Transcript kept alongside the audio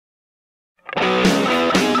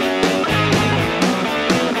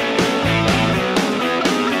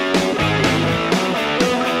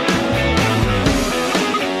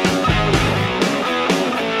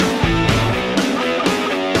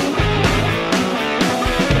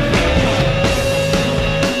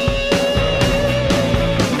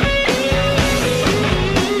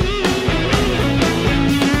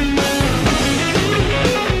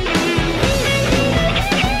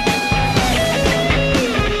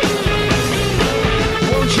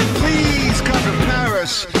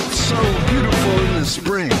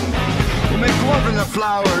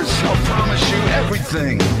flowers, I'll promise you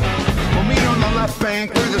everything. We'll meet on the left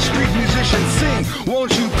bank where the street musicians sing.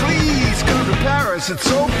 Won't you please come to Paris? It's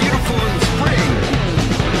so beautiful in spring.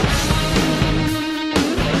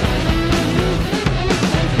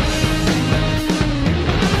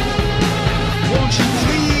 Won't you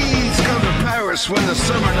please come to Paris when the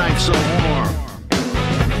summer nights are warm?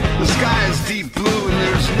 The sky is deep blue and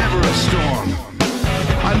there's never a storm.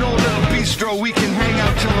 I know a little bistro we can hang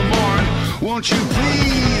out till the morn. Won't you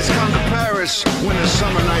please come to Paris when the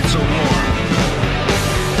summer nights are warm?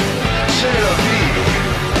 C'est la vie,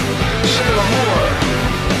 c'est l'amour,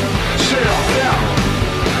 c'est la femme.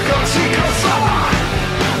 Comme ci, comme ça.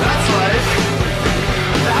 That's life,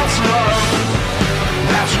 that's love,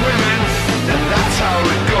 that's women, and that's how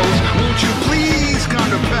it goes. Won't you please come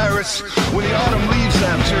to Paris when the autumn leaves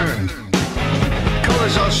have turned?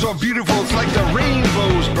 Colors are so beautiful, it's like the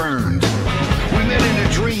rainbow's burned. We met in a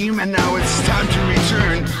dream and now it's time to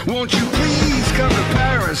return. Won't you please come to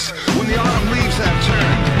Paris when the autumn leaves have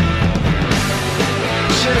turned?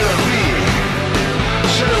 C'est la vie,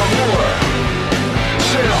 c'est l'amour,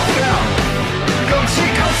 c'est la femme. Comme ci,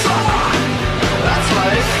 comme ça. That's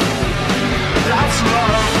life, that's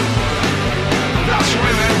love, that's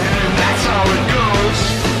women, and that's how it goes.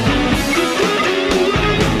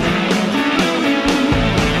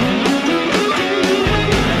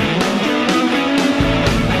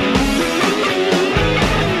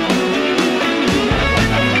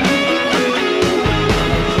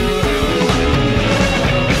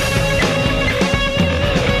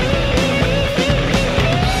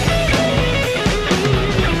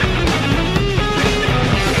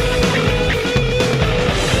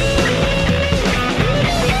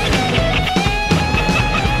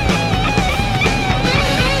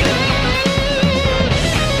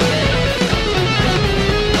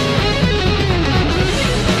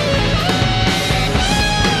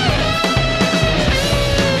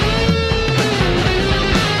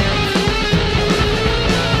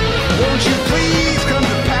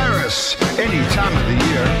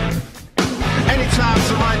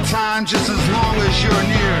 Just as long as you're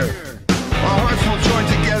near, our hearts will join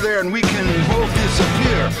together and we can both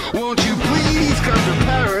disappear. Won't you please come to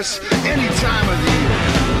Paris any time of the year?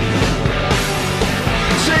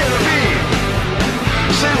 C'est la vie,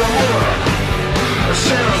 c'est l'amour,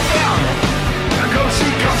 c'est la femme. Comme ci,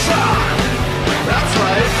 comme ça. That's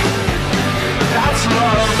life, that's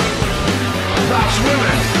love, that's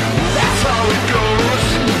women, that's how it goes.